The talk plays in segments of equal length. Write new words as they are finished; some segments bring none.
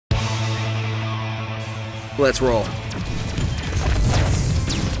Let's roll.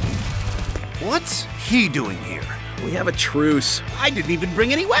 What's he doing here? We have a truce. I didn't even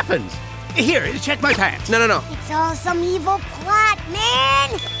bring any weapons. Here, check my pants. No. It's all some evil plot,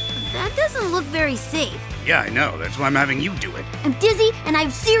 man! That doesn't look very safe. Yeah, I know. That's why I'm having you do it. I'm dizzy, and I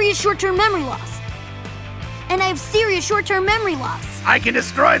have serious short-term memory loss. I can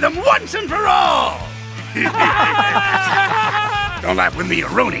destroy them once and for all! Don't laugh with me, you're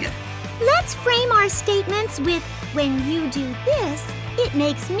ruining it. Let's frame our statements with, when you do this, it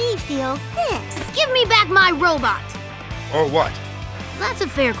makes me feel this. Give me back my robot. Or what? That's a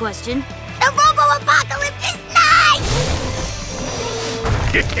fair question. The robo-apocalypse is nice!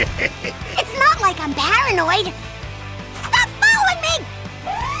 It's not like I'm paranoid. Stop following me!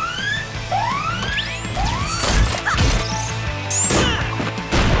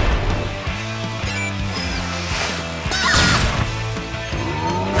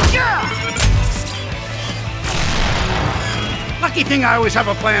 Lucky thing I always have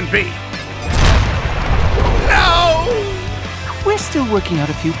a plan B. No! We're still working out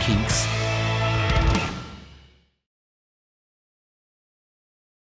a few kinks.